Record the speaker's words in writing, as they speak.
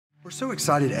We're so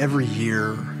excited every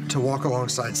year to walk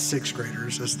alongside sixth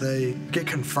graders as they get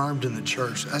confirmed in the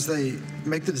church, as they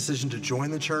make the decision to join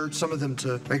the church, some of them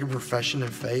to make a profession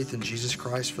of faith in Jesus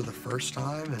Christ for the first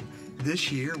time. And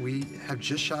this year we have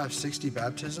just shy of 60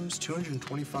 baptisms,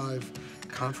 225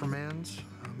 confirmands.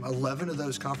 11 of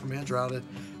those confirmands are out at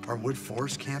our Wood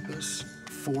Forest campus.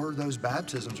 4 of those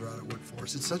baptisms are out at Wood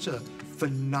Forest. It's such a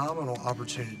phenomenal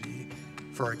opportunity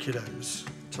for our kiddos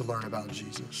to learn about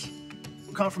Jesus.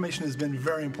 Confirmation has been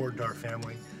very important to our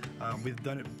family. We've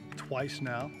done it twice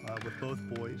now with both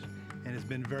boys, and it's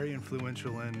been very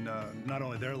influential in not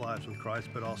only their lives with Christ,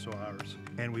 but also ours.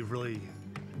 And we've really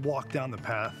walked down the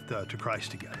path to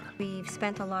Christ together. We've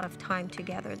spent a lot of time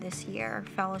together this year,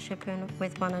 fellowshipping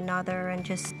with one another, and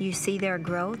just you see their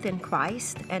growth in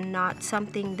Christ, and not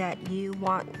something that you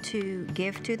want to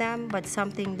give to them, but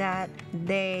something that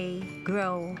they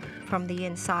grow from the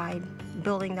inside,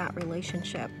 building that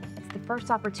relationship. The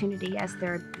first opportunity as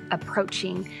they're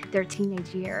approaching their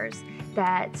teenage years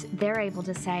that they're able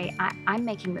to say, I'm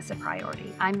making this a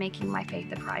priority. I'm making my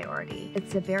faith a priority.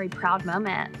 It's a very proud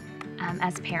moment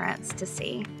as parents to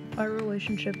see. Our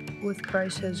relationship with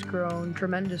Christ has grown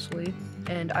tremendously,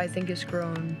 and I think it's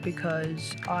grown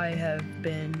because I have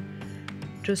been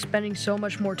just spending so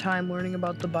much more time learning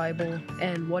about the Bible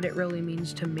and what it really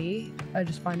means to me. I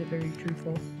just find it very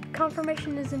truthful.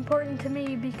 Confirmation is important to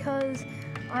me because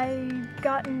I've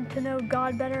gotten to know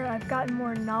God better, I've gotten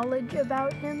more knowledge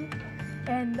about Him,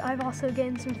 and I've also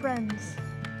gained some friends.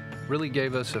 Really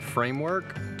gave us a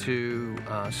framework to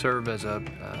serve as a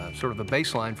sort of a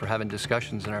baseline for having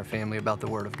discussions in our family about the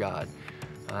Word of God.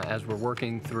 As we're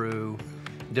working through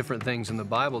different things in the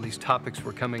Bible, these topics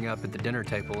were coming up at the dinner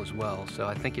table as well. So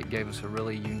I think it gave us a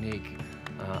really unique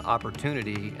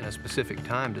opportunity in a specific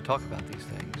time to talk about these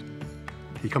things.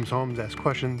 He comes home, asks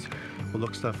questions, we'll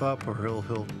look stuff up, or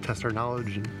he'll test our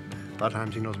knowledge, and a lot of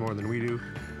times he knows more than we do.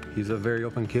 He's a very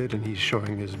open kid, and he's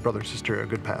showing his brother and sister a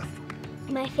good path.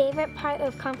 My favorite part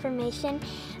of confirmation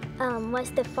was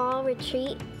the fall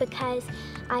retreat because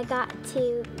I got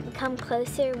to come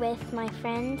closer with my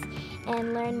friends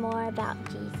and learn more about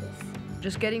Jesus.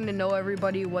 Just getting to know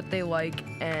everybody, what they like,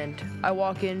 and I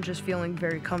walk in just feeling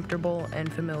very comfortable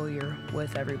and familiar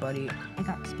with everybody. I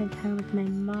got to spend time with my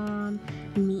mom,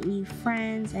 meet new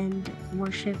friends, and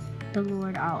worship the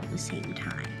Lord all at the same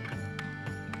time.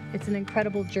 It's an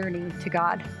incredible journey to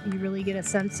God. You really get a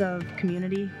sense of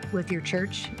community with your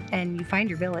church, and you find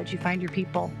your village, you find your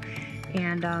people,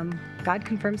 and God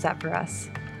confirms that for us.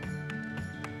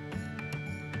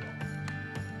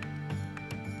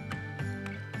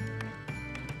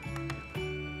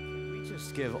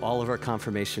 Give all of our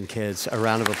confirmation kids a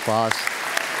round of applause.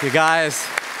 You guys.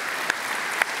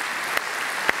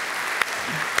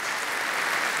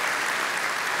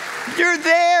 You're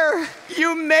there.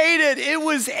 You made it. It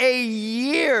was a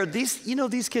year.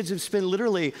 These kids have spent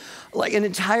literally like an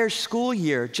entire school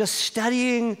year just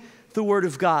studying the Word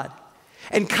of God.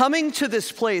 And coming to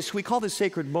this place, we call this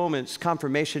sacred moments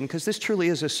confirmation because this truly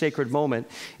is a sacred moment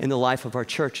in the life of our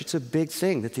church. It's a big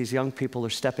thing that these young people are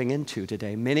stepping into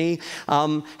today. Many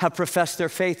have professed their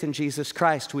faith in Jesus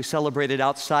Christ. We celebrated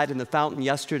outside in the fountain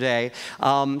yesterday,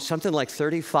 something like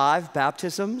 35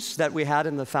 baptisms that we had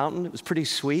in the fountain. It was pretty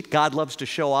sweet. God loves to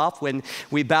show off. When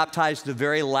we baptized the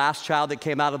very last child that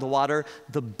came out of the water,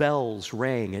 the bells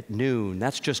rang at noon.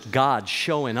 That's just God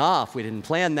showing off. We didn't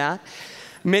plan that.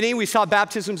 We saw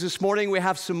baptisms this morning. We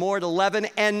have some more at 11.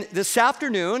 And this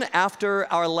afternoon,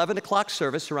 after our 11 o'clock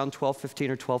service, around 12:15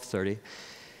 or 12:30,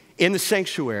 in the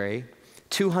sanctuary,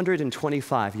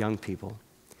 225 young people.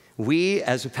 We,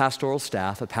 as a pastoral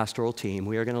staff, a pastoral team,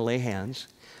 we are going to lay hands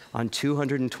on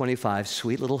 225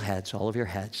 sweet little heads, all of your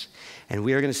heads. And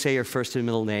we are going to say your first and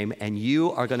middle name, and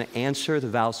you are going to answer the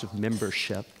vows of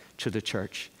membership to the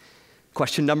church.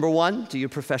 Question number 1, do you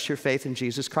profess your faith in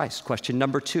Jesus Christ? Question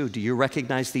number 2, do you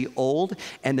recognize the Old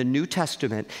and the New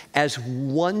Testament as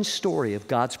one story of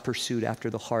God's pursuit after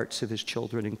the hearts of His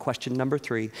children? And question number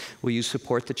 3, will you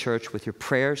support the church with your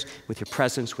prayers, with your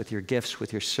presence, with your gifts,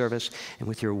 with your service, and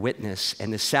with your witness?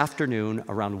 And this afternoon,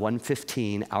 around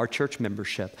 1:15, our church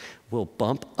membership will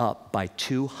bump up by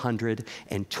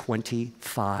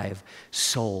 225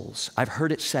 souls. I've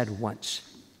heard it said once.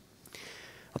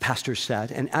 A pastor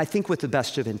said, and I think with the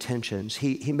best of intentions,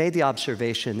 he made the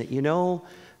observation that,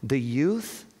 the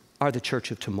youth are the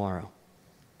church of tomorrow.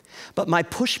 But my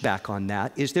pushback on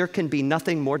that is there can be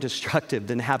nothing more destructive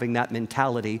than having that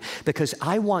mentality, because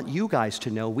I want you guys to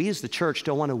know, we as the church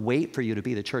don't want to wait for you to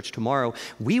be the church tomorrow.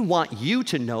 We want you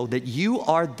to know that you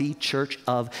are the church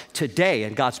of today.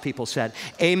 And God's people said,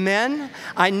 amen.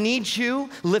 I need you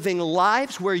living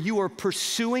lives where you are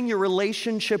pursuing your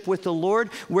relationship with the Lord,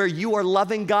 where you are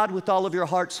loving God with all of your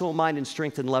heart, soul, mind, and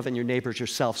strength, and loving your neighbors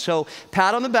yourself. So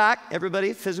pat on the back,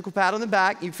 everybody, physical pat on the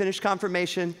back. You finished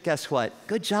confirmation. Guess what?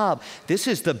 Good job. This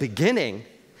is the beginning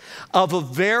of a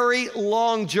very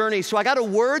long journey. So I got a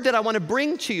word that I want to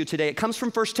bring to you today. It comes from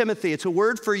 1 Timothy. It's a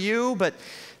word for you, but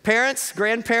parents,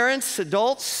 grandparents,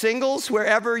 adults, singles,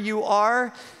 wherever you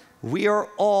are, we are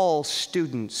all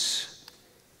students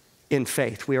in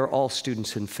faith. We are all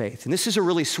students in faith. And this is a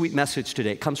really sweet message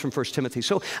today. It comes from 1 Timothy.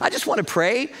 So I just want to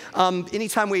pray.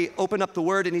 Anytime we open up the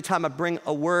word, anytime I bring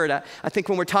a word, I think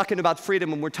when we're talking about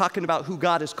freedom, when we're talking about who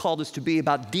God has called us to be,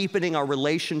 about deepening our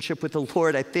relationship with the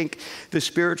Lord, I think the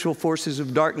spiritual forces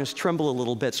of darkness tremble a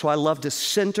little bit. So I love to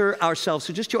center ourselves.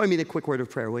 So just join me in a quick word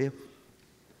of prayer, will you?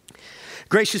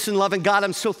 Gracious and loving God,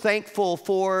 I'm so thankful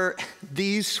for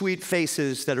these sweet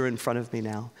faces that are in front of me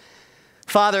now.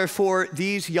 Father, for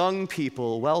these young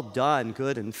people, well done,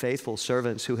 good and faithful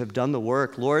servants who have done the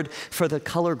work. Lord, for the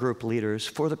color group leaders,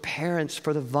 for the parents,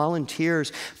 for the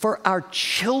volunteers, for our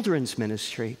children's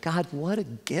ministry. God, what a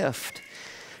gift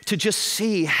to just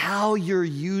see how you're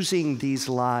using these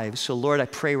lives. So Lord, I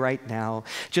pray right now,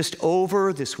 just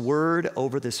over this word,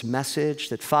 over this message,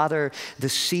 that Father, the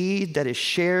seed that is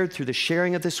shared through the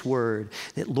sharing of this word,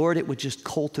 that Lord, it would just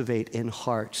cultivate in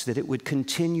hearts, that it would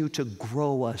continue to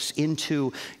grow us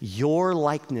into your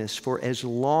likeness for as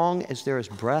long as there is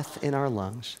breath in our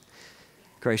lungs.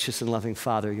 Gracious and loving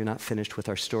Father, you're not finished with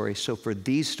our story. So for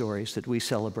these stories that we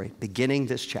celebrate, beginning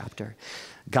this chapter,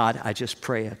 God, I just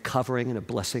pray a covering and a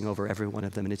blessing over every one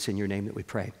of them, and it's in your name that we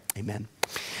pray. Amen.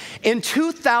 In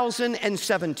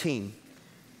 2017,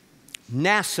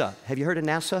 NASA, have you heard of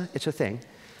NASA? It's a thing.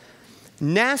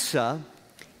 NASA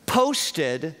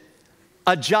posted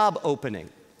a job opening,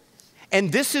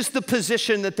 and this is the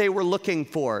position that they were looking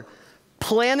for: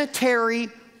 planetary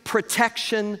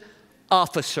protection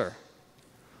officer.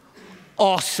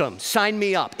 Awesome, sign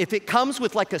me up. If it comes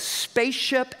with like a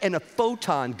spaceship and a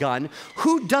photon gun,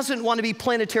 who doesn't want to be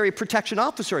planetary protection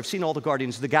officer? I've seen all the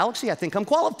Guardians of the Galaxy. I think I'm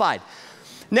qualified.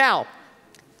 Now,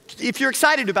 if you're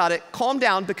excited about it, calm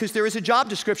down, because there is a job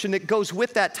description that goes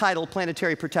with that title,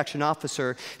 Planetary Protection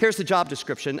Officer. Here's the job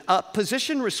description: a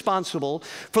position responsible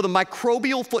for the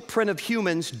microbial footprint of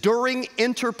humans during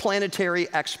interplanetary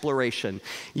exploration.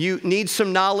 You need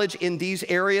some knowledge in these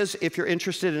areas if you're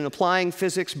interested in applying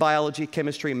physics, biology,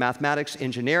 chemistry, mathematics,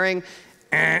 engineering.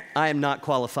 I am not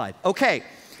qualified. Okay.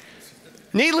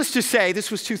 Needless to say, this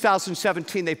was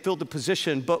 2017, they filled the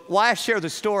position, but why I share the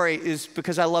story is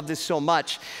because I love this so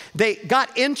much. They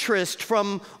got interest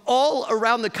from all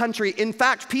around the country. In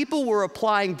fact, people were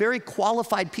applying, very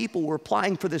qualified people were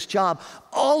applying for this job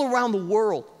all around the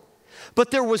world.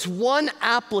 But there was one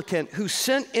applicant who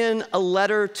sent in a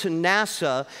letter to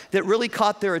NASA that really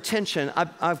caught their attention.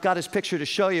 I've got his picture to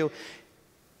show you.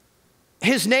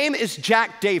 His name is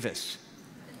Jack Davis.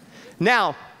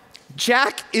 Now,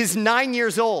 Jack is 9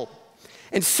 years old,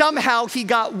 and somehow he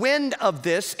got wind of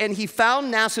this, and he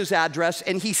found NASA's address,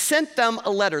 and he sent them a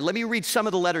letter. Let me read some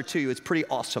of the letter to you. It's pretty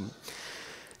awesome.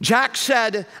 Jack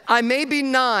said, "I may be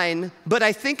 9, but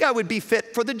I think I would be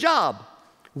fit for the job.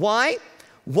 Why?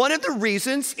 One of the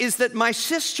reasons is that my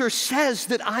sister says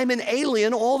that I'm an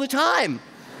alien all the time."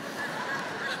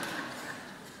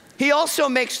 He also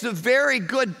makes the very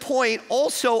good point.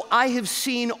 Also, I have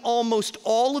seen almost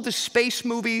all of the space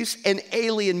movies and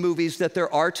alien movies that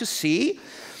there are to see.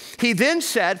 He then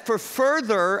said for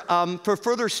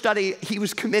further study, he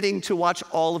was committing to watch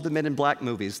all of the Men in Black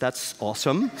movies. That's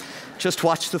awesome. Just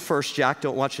watch the first, Jack.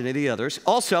 Don't watch any of the others.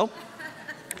 Also,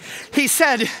 he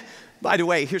said, by the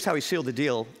way, here's how he sealed the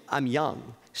deal: I'm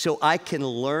young, so I can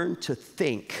learn to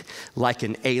think like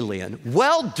an alien.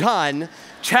 Well done,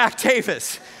 Jack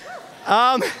Davis.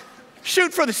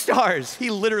 Shoot for the stars.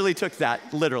 He literally took that,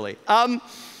 literally.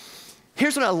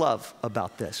 Here's what I love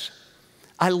about this.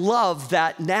 I love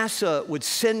that NASA would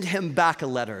send him back a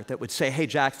letter that would say, "Hey,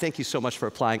 Jack, thank you so much for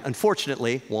applying.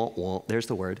 Unfortunately," there's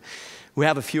the word, "we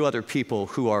have a few other people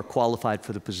who are qualified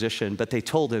for the position," but they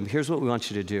told him, "Here's what we want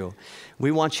you to do.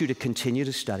 We want you to continue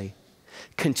to study,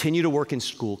 continue to work in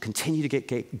school, continue to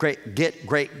get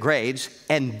great grades,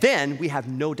 and then we have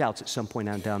no doubts at some point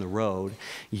down the road,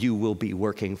 you will be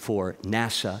working for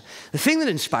NASA." The thing that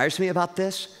inspires me about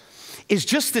this is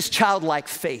just this childlike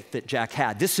faith that Jack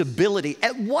had, this ability.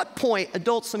 At what point,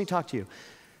 adults, let me talk to you.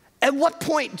 At what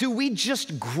point do we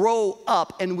just grow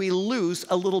up and we lose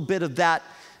a little bit of that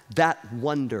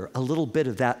wonder, a little bit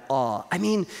of that awe? I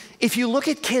mean, if you look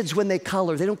at kids when they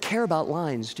color, they don't care about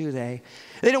lines, do they?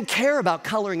 They don't care about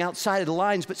coloring outside of the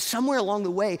lines, but somewhere along the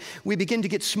way, we begin to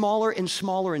get smaller and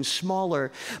smaller and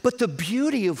smaller. But the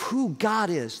beauty of who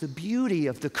God is, the beauty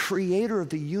of the creator of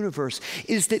the universe,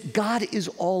 is that God is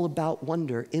all about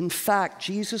wonder. In fact,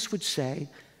 Jesus would say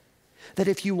that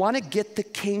if you want to get the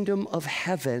kingdom of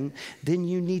heaven, then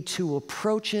you need to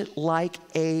approach it like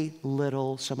a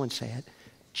little, someone say it,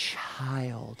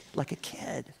 child, like a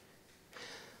kid.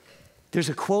 There's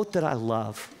a quote that I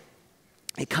love.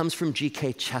 It comes from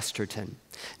G.K. Chesterton.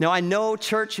 Now, I know,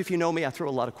 church, if you know me, I throw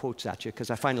a lot of quotes at you because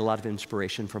I find a lot of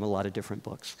inspiration from a lot of different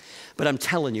books. But I'm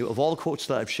telling you, of all the quotes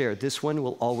that I've shared, this one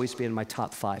will always be in my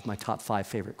top five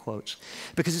favorite quotes.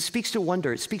 Because it speaks to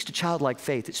wonder, it speaks to childlike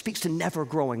faith, it speaks to never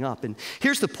growing up. And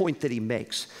here's the point that he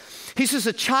makes. He says,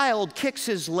 a child kicks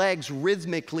his legs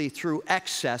rhythmically through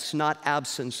excess, not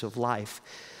absence of life.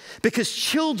 Because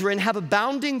children have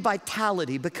abounding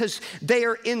vitality, because they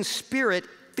are in spirit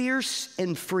fierce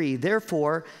and free.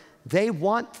 Therefore, they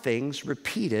want things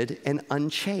repeated and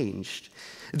unchanged.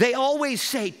 They always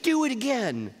say, do it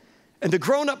again. And the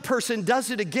grown-up person does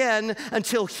it again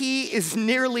until he is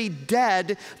nearly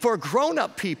dead. For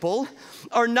grown-up people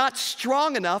are not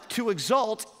strong enough to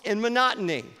exult in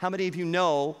monotony. How many of you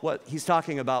know what he's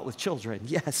talking about with children?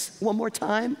 Yes, one more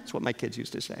time. That's what my kids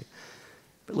used to say.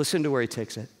 But listen to where he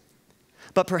takes it.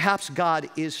 But perhaps God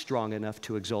is strong enough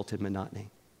to exult in monotony.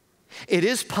 It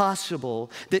is possible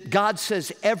that God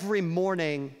says every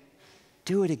morning,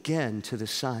 do it again to the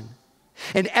sun.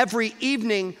 And every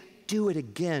evening, do it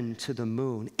again to the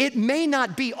moon. It may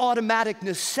not be automatic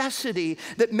necessity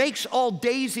that makes all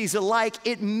daisies alike.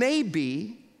 It may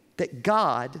be that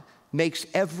God makes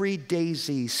every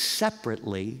daisy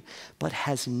separately, but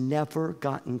has never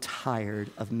gotten tired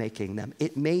of making them.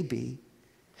 It may be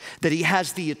that he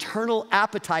has the eternal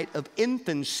appetite of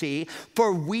infancy,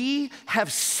 for we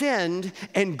have sinned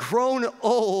and grown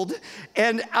old,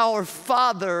 and our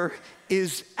Father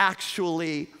is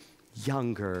actually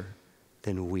younger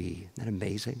than we. Isn't that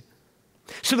amazing?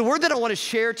 So the word that I want to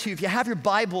share to you, if you have your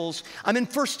Bibles, I'm in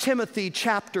 1 Timothy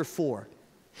chapter 4.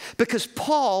 Because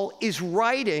Paul is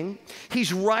writing,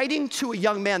 he's writing to a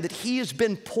young man that he has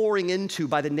been pouring into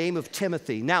by the name of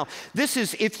Timothy. Now, this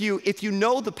is, if you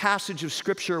know the passage of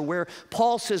Scripture where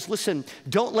Paul says, listen,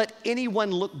 don't let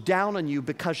anyone look down on you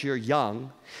because you're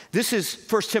young. This is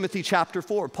 1 Timothy chapter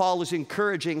 4. Paul is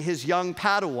encouraging his young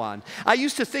Padawan. I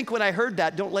used to think when I heard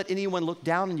that, don't let anyone look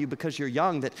down on you because you're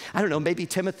young, that, I don't know, maybe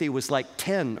Timothy was like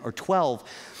 10 or 12.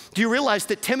 Do you realize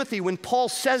that Timothy, when Paul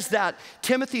says that,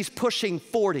 Timothy's pushing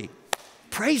 40?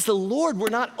 Praise the Lord, we're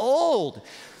not old.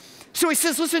 So he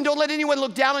says, listen, don't let anyone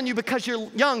look down on you because you're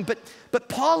young. But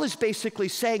Paul is basically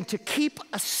saying to keep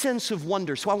a sense of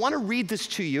wonder. So I want to read this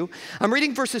to you. I'm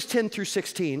reading verses 10 through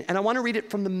 16, and I want to read it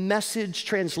from the Message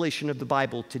translation of the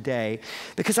Bible today,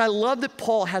 because I love that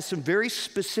Paul has some very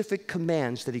specific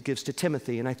commands that he gives to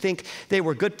Timothy, and I think they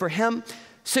were good for him.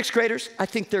 Sixth graders, I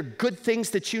think they're good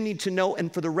things that you need to know,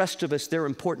 and for the rest of us, they're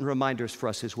important reminders for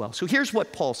us as well. So here's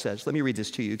what Paul says. Let me read this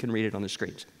to you. You can read it on the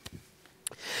screens.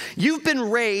 You've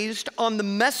been raised on the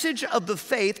message of the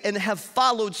faith and have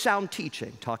followed sound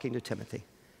teaching, talking to Timothy.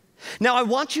 Now, I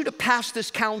want you to pass this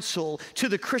counsel to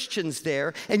the Christians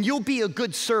there, and you'll be a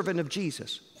good servant of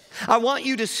Jesus. I want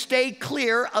you to stay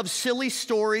clear of silly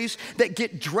stories that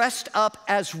get dressed up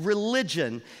as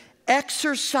religion.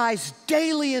 Exercise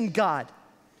daily in God.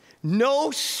 No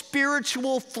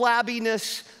spiritual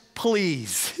flabbiness,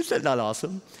 please. Is that not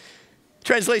awesome?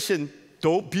 Translation,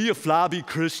 don't be a flabby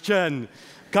Christian.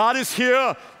 God is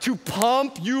here to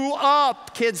pump you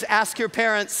up. Kids, ask your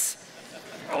parents.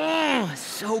 Oh,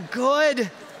 so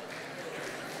good.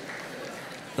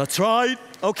 That's right.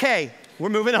 Okay, we're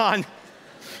moving on.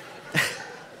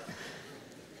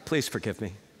 Please forgive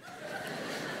me.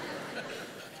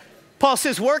 Paul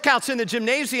says workouts in the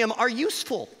gymnasium are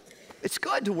useful. It's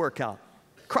good to work out.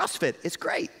 CrossFit, it's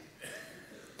great.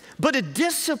 But a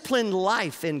disciplined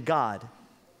life in God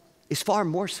is far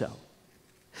more so.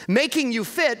 Making you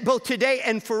fit both today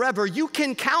and forever. You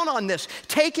can count on this.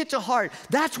 Take it to heart.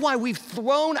 That's why we've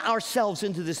thrown ourselves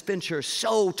into this venture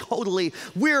so totally.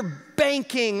 We're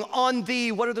banking on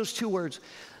the, what are those two words?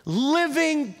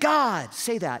 Living God.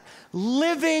 Say that.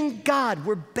 Living God.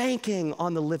 We're banking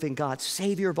on the living God,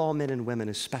 Savior of all men and women,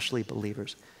 especially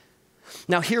believers.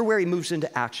 Now, here where he moves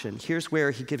into action, here's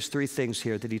where he gives three things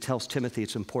here that he tells Timothy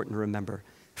it's important to remember.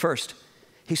 First,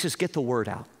 he says, get the word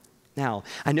out. Now,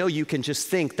 I know you can just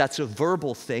think that's a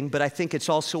verbal thing, but I think it's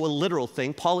also a literal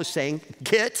thing. Paul is saying,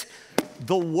 get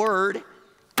the word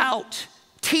out.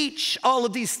 Teach all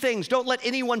of these things. Don't let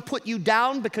anyone put you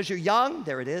down because you're young.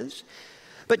 There it is.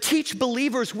 But teach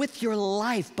believers with your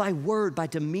life, by word, by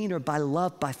demeanor, by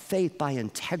love, by faith, by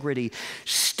integrity.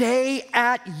 Stay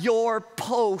at your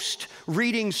post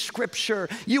reading Scripture.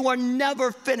 You are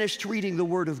never finished reading the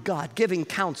Word of God, giving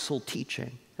counsel,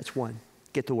 teaching. That's one.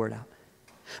 Get the word out.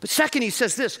 But second, he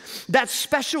says this, that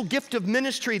special gift of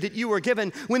ministry that you were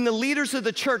given, when the leaders of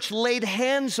the church laid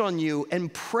hands on you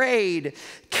and prayed,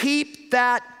 keep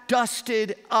that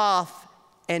dusted off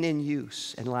and in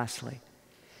use. And lastly,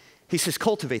 he says,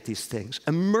 cultivate these things,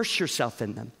 immerse yourself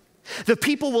in them. The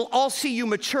people will all see you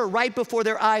mature right before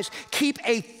their eyes. Keep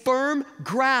a firm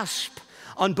grasp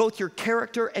on both your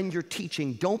character and your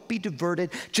teaching. Don't be diverted.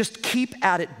 Just keep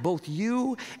at it. Both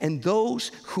you and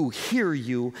those who hear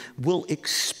you will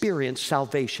experience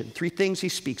salvation. Three things he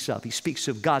speaks of. He speaks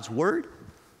of God's word,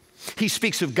 he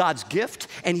speaks of God's gift,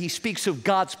 and he speaks of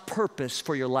God's purpose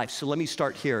for your life. So let me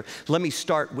start here. Let me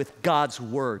start with God's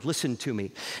word. Listen to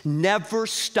me. Never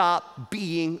stop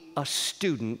being a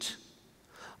student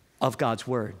of God's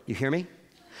word. You hear me?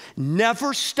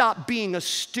 Never stop being a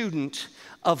student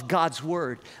of God's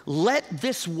word. Let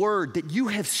this word that you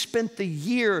have spent the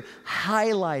year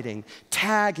highlighting,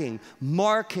 tagging,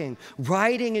 marking,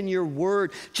 writing in your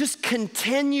word, just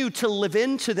continue to live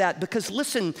into that, because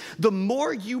listen, the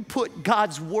more you put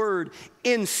God's word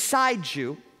inside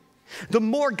you, the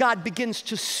more God begins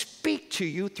to speak to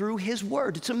you through his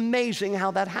word. It's amazing how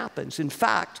that happens. In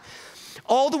fact,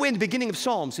 all the way in the beginning of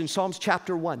Psalms, in Psalms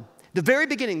chapter 1, the very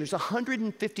beginning, there's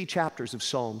 150 chapters of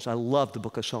Psalms. I love the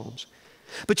book of Psalms.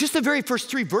 But just the very first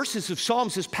 3 verses of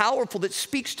Psalms is powerful, that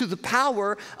speaks to the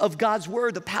power of God's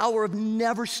word, the power of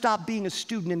never stop being a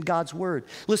student in God's word.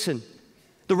 Listen,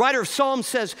 the writer of Psalms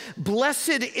says,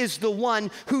 blessed is the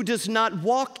one who does not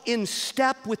walk in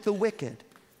step with the wicked,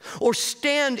 or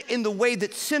stand in the way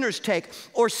that sinners take,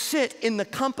 or sit in the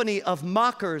company of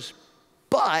mockers,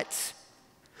 but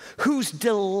whose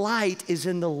delight is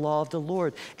in the law of the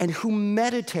Lord, and who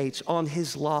meditates on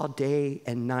his law day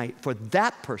and night. For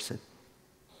that person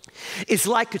is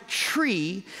like a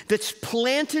tree that's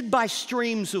planted by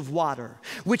streams of water,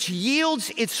 which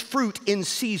yields its fruit in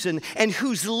season, and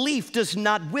whose leaf does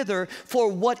not wither,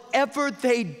 for whatever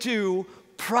they do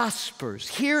prospers.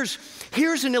 Here's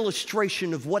an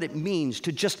illustration of what it means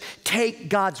to just take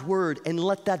God's word and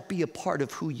let that be a part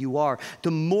of who you are.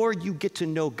 The more you get to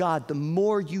know God, the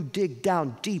more you dig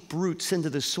down deep roots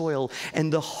into the soil,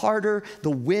 and the harder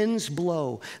the winds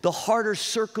blow, the harder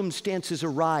circumstances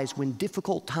arise when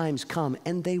difficult times come,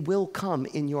 and they will come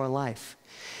in your life.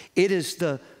 It is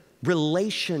the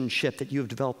relationship that you have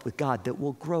developed with God that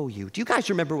will grow you. Do you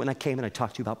guys remember when I came and I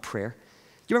talked to you about prayer? Do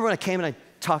you remember when I came and I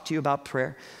talked to you about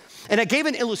prayer? And I gave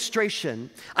an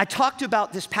illustration. I talked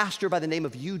about this pastor by the name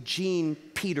of Eugene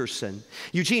Peterson.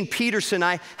 Eugene Peterson,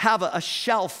 I have a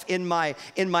shelf in my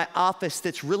office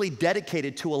that's really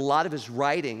dedicated to a lot of his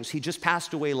writings. He just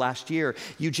passed away last year.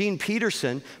 Eugene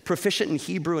Peterson, proficient in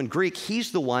Hebrew and Greek,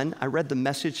 he's the one, I read the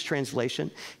Message translation,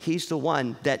 he's the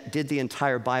one that did the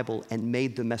entire Bible and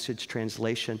made the Message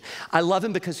translation. I love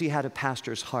him because he had a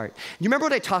pastor's heart. You remember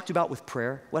what I talked about with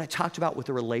prayer? What I talked about with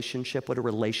a relationship, what a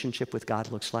relationship with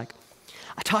God looks like?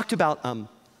 I talked about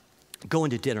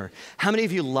going to dinner. How many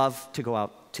of you love to go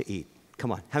out to eat? Come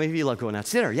on. How many of you love going out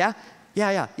to dinner? Yeah?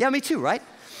 Yeah, me too, right?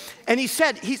 And he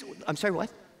said, I'm sorry,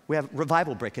 what? We have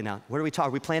revival breaking out. What are we talking?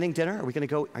 Are we planning dinner? Are we going to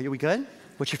go? Are we good?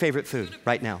 What's your favorite food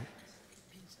right now?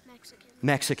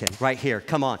 Mexican, right here.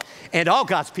 Come on. And all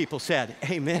God's people said,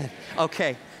 amen.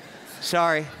 Okay.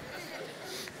 Sorry.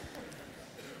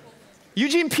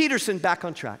 Eugene Peterson, back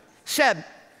on track, said,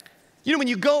 you know, when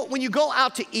you go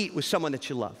out to eat with someone that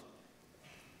you love,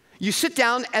 you sit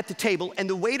down at the table and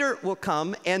the waiter will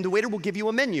come and the waiter will give you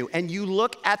a menu, and you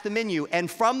look at the menu, and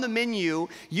from the menu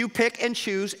you pick and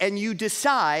choose and you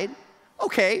decide,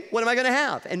 okay, what am I going to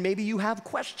have? And maybe you have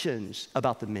questions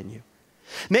about the menu.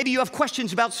 Maybe you have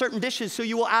questions about certain dishes, so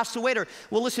you will ask the waiter,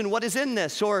 well, listen, what is in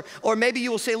this? Or maybe you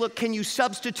will say, look, can you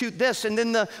substitute this? And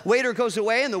then the waiter goes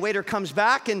away and the waiter comes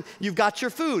back and you've got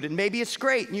your food, and maybe it's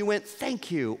great and you went,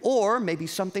 thank you. Or maybe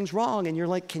something's wrong and you're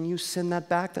like, can you send that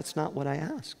back? That's not what I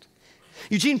asked.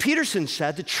 Eugene Peterson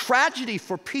said the tragedy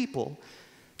for people,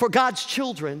 for God's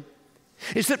children,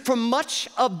 is that for much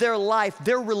of their life,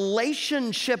 their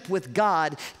relationship with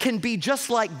God can be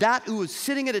just like that who is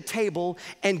sitting at a table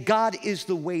and God is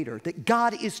the waiter, that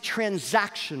God is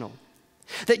transactional.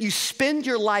 That you spend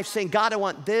your life saying, God, I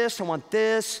want this,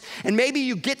 and maybe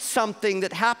you get something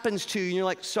that happens to you, and you're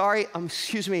like, sorry,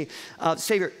 excuse me,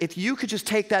 Savior, if you could just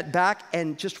take that back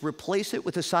and just replace it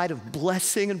with a side of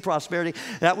blessing and prosperity,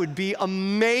 that would be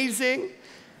amazing.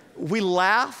 We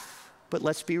laugh, but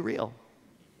let's be real.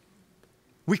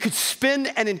 We could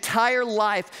spend an entire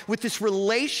life with this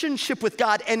relationship with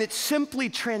God, and it's simply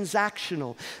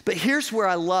transactional. But here's where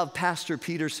I love Pastor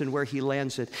Peterson, where he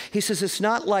lands it. He says, it's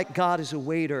not like God is a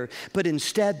waiter, but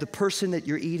instead the person that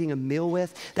you're eating a meal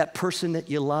with, that person that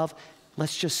you love,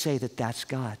 let's just say that that's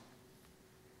God.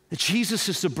 That Jesus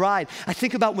is the bride. I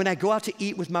think about when I go out to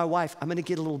eat with my wife. I'm going to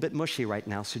get a little bit mushy right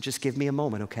now, so just give me a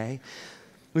moment, okay?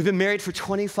 We've been married for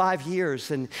 25 years,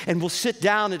 and we'll sit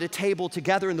down at a table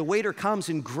together, and the waiter comes,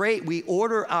 and great, we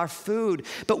order our food.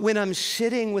 But when I'm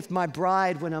sitting with my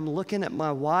bride, when I'm looking at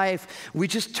my wife, we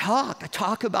just talk. I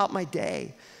talk about my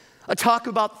day. I talk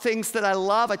about things that I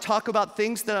love. I talk about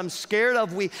things that I'm scared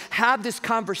of. We have this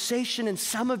conversation, and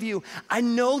some of you, I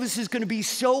know this is going to be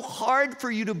so hard for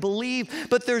you to believe,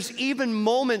 but there's even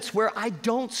moments where I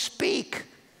don't speak.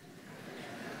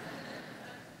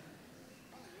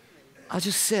 I'll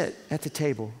just sit at the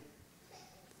table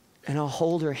and I'll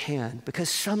hold her hand, because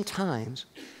sometimes,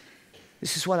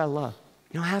 this is what I love.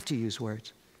 You don't have to use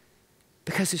words,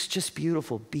 because it's just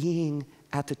beautiful being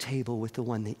at the table with the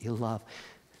one that you love.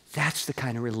 That's the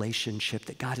kind of relationship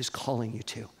that God is calling you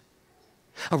to.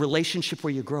 A relationship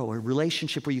where you grow, a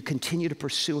relationship where you continue to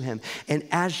pursue him. And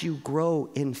as you grow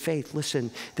in faith,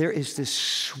 listen, there is this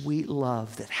sweet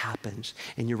love that happens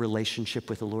in your relationship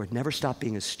with the Lord. Never stop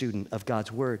being a student of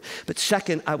God's word. But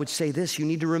second, I would say this, you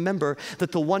need to remember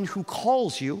that the one who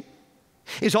calls you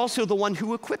is also the one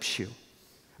who equips you.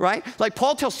 Right? Like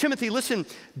Paul tells Timothy, listen,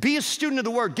 be a student of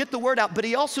the word, get the word out. But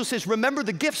he also says, remember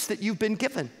the gifts that you've been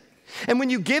given. And when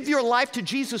you give your life to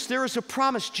Jesus, there is a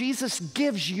promise. Jesus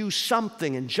gives you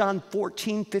something. In John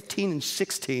 14, 15, and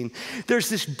 16, there's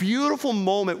this beautiful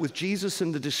moment with Jesus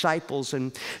and the disciples.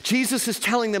 And Jesus is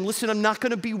telling them, listen, I'm not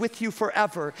going to be with you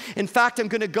forever. In fact, I'm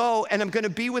going to go and I'm going to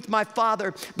be with my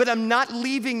Father, but I'm not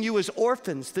leaving you as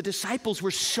orphans. The disciples were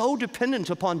so dependent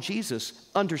upon Jesus,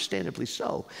 understandably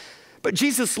so. But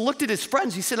Jesus looked at his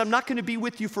friends. He said, I'm not going to be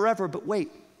with you forever, but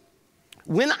wait.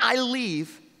 When I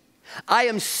leave, I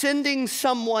am sending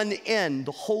someone in,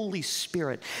 the Holy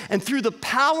Spirit. And through the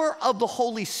power of the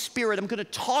Holy Spirit, I'm going to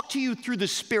talk to you through the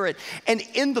Spirit. And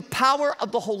in the power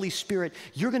of the Holy Spirit,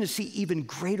 you're going to see even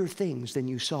greater things than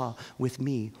you saw with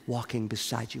me walking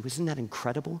beside you. Isn't that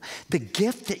incredible? The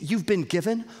gift that you've been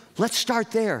given, let's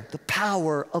start there. The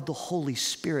power of the Holy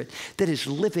Spirit that is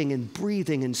living and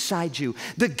breathing inside you.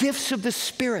 The gifts of the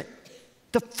Spirit,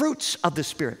 the fruits of the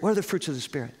Spirit. What are the fruits of the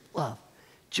Spirit? Love,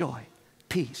 joy,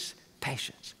 peace,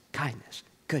 patience, kindness,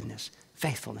 goodness,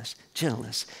 faithfulness,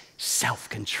 gentleness,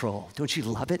 self-control. Don't you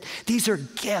love it? These are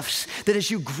gifts that as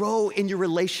you grow in your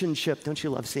relationship, don't you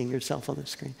love seeing yourself on the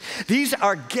screen? These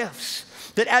are gifts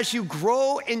that as you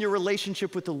grow in your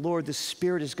relationship with the Lord, the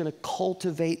Spirit is going to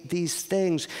cultivate these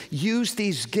things. Use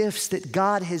these gifts that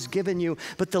God has given you.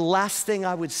 But the last thing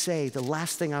I would say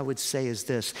is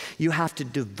this. You have to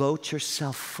devote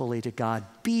yourself fully to God.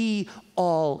 Be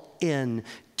all in.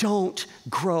 Don't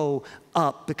grow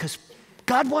up, because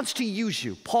God wants to use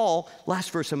you. Paul,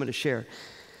 last verse I'm going to share,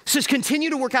 says,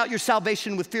 continue to work out your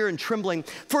salvation with fear and trembling,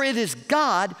 for it is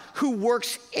God who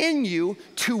works in you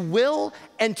to will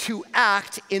and to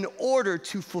act in order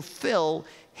to fulfill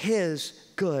his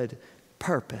good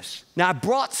purpose. Now, I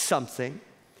brought something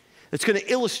that's going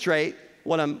to illustrate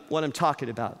what I'm talking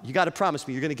about. You got to promise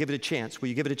me you're going to give it a chance. Will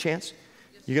you give it a chance?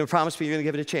 You're going to promise me you're going to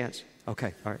give it a chance?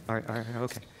 Okay, all right,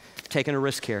 okay. Taking a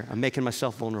risk here. I'm making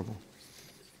myself vulnerable.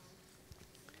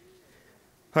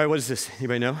 All right, what is this?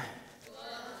 Anybody know?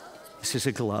 This is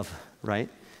a glove, right?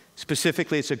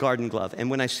 Specifically, it's a garden glove. And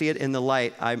when I see it in the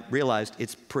light, I realized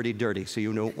it's pretty dirty, so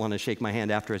you don't want to shake my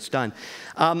hand after it's done.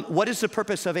 What is the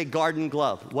purpose of a garden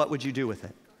glove? What would you do with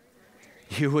it?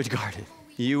 You would guard it.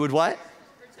 You would what?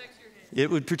 It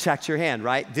would protect your hand,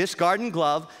 right? This garden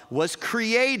glove was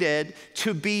created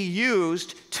to be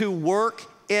used to work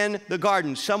in the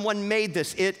garden. Someone made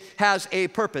this. It has a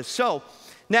purpose. So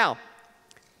now,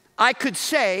 I could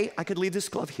leave this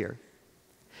glove here,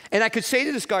 and I could say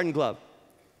to this garden glove,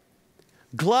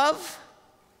 glove,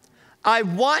 I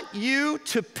want you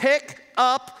to pick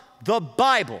up the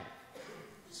Bible.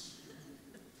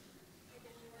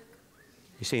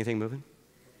 You see anything moving?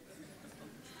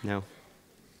 No?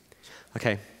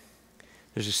 Okay.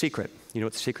 There's a secret. You know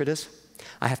what the secret is?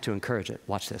 I have to encourage it.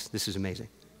 Watch this. This is amazing.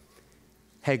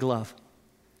 Hey, glove,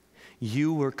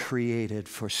 you were created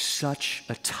for such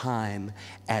a time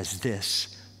as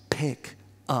this. Pick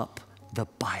up the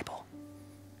Bible.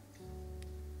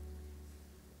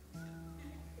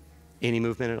 Any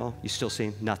movement at all? You still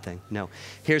see nothing? No.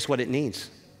 Here's what it needs.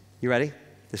 You ready?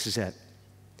 This is it.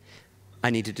 I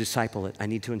need to disciple it. I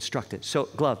need to instruct it. So,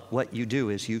 Glove, what you do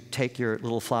is you take your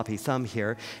little floppy thumb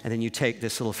here, and then you take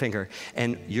this little finger,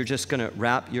 and you're just going to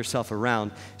wrap yourself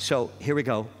around. So, here we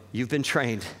go. You've been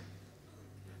trained.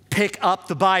 Pick up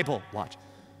the Bible. Watch.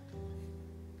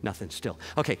 Nothing still.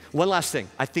 Okay, one last thing.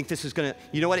 I think this is going to,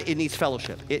 you know what? It needs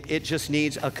fellowship. It just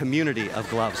needs a community of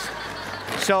gloves.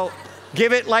 So,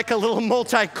 give it like a little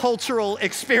multicultural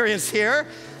experience here.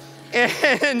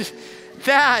 And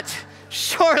that,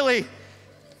 surely,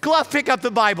 Glove, pick up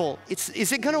the Bible.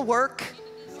 Is it going to work?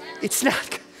 It's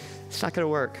not going to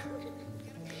work.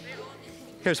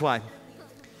 Here's why.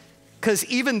 Because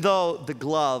even though the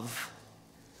glove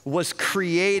was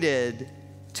created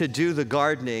to do the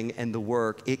gardening and the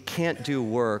work, it can't do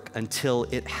work until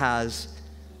it has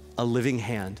a living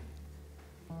hand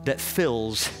that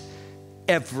fills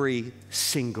every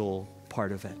single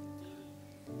part of it.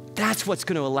 That's what's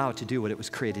going to allow it to do what it was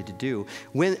created to do.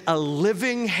 When a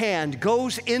living hand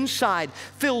goes inside,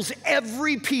 fills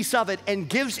every piece of it, and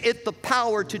gives it the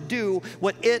power to do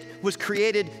what it was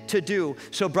created to do.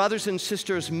 So brothers and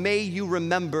sisters, may you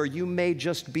remember, you may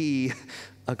just be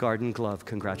a garden glove.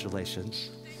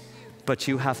 Congratulations. But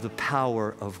you have the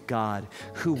power of God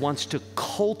who wants to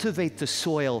cultivate the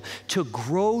soil to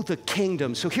grow the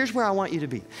kingdom. So here's where I want you to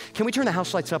be. Can we turn the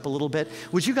house lights up a little bit?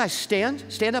 Would you guys stand?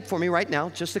 Stand up for me right now,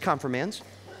 just the confirmands.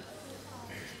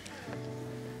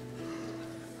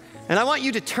 And I want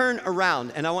you to turn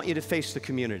around and I want you to face the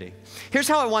community. Here's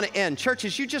how I want to end. Church,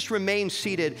 as you just remain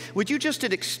seated, would you just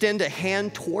extend a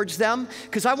hand towards them?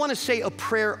 Because I want to say a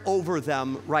prayer over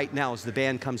them right now as the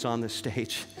band comes on the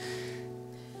stage.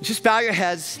 Just bow your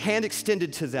heads, hand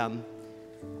extended to them.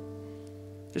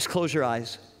 Just close your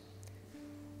eyes.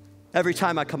 Every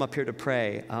time I come up here to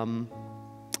pray,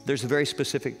 there's a very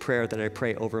specific prayer that I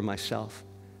pray over myself.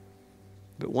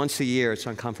 But once a year, it's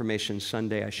on Confirmation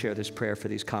Sunday, I share this prayer for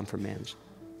these confirmands.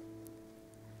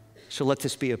 So let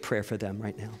this be a prayer for them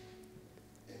right now.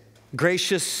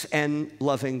 Gracious and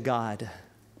loving God,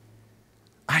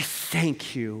 I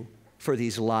thank you for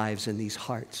these lives and these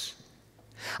hearts.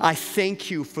 I thank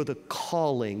you for the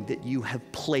calling that you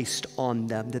have placed on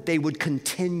them, that they would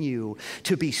continue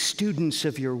to be students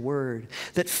of your word,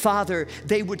 that, Father,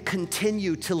 they would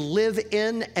continue to live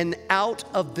in and out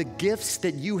of the gifts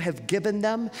that you have given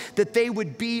them, that they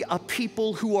would be a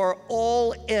people who are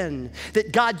all in,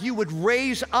 that, God, you would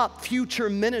raise up future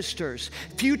ministers,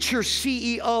 future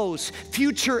CEOs,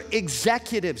 future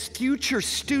executives, future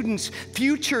students,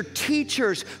 future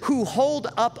teachers who hold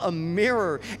up a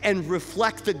mirror and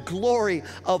reflect the glory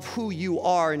of who you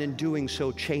are, and in doing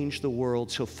so, change the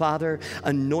world. So, Father,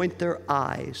 anoint their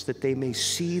eyes that they may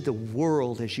see the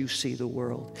world as you see the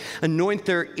world. Anoint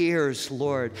their ears,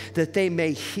 Lord, that they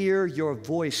may hear your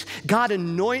voice. God,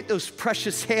 anoint those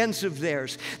precious hands of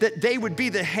theirs, that they would be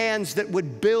the hands that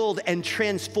would build and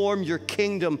transform your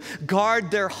kingdom. Guard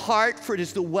their heart, for it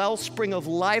is the wellspring of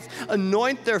life.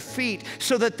 Anoint their feet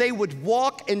so that they would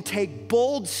walk and take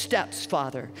bold steps,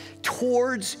 Father,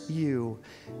 towards you.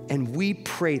 And we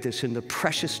pray this in the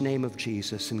precious name of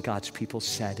Jesus. And God's people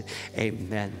said,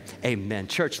 amen. Amen.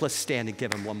 Church, let's stand and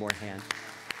give him one more hand.